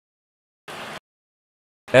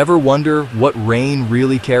Ever wonder what rain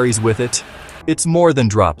really carries with it? It's more than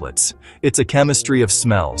droplets. It's a chemistry of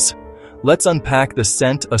smells. Let's unpack the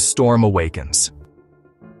scent a storm awakens.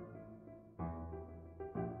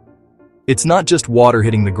 It's not just water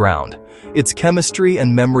hitting the ground. It's chemistry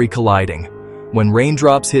and memory colliding. When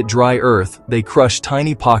raindrops hit dry earth, they crush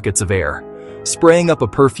tiny pockets of air, spraying up a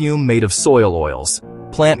perfume made of soil oils,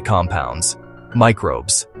 plant compounds,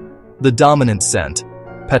 microbes. The dominant scent,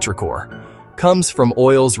 petrichor, comes from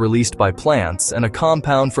oils released by plants and a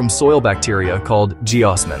compound from soil bacteria called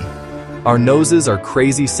geosmin. Our noses are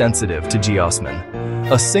crazy sensitive to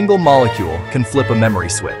geosmin. A single molecule can flip a memory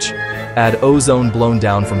switch. Add ozone blown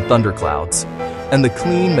down from thunderclouds, and the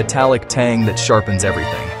clean metallic tang that sharpens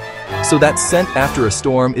everything. So that scent after a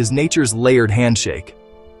storm is nature's layered handshake.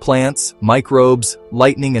 Plants, microbes,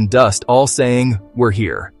 lightning, and dust all saying, "We're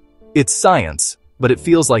here." It's science, but it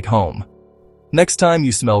feels like home. Next time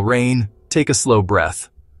you smell rain, take a slow breath.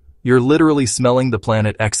 You're literally smelling the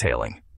planet exhaling.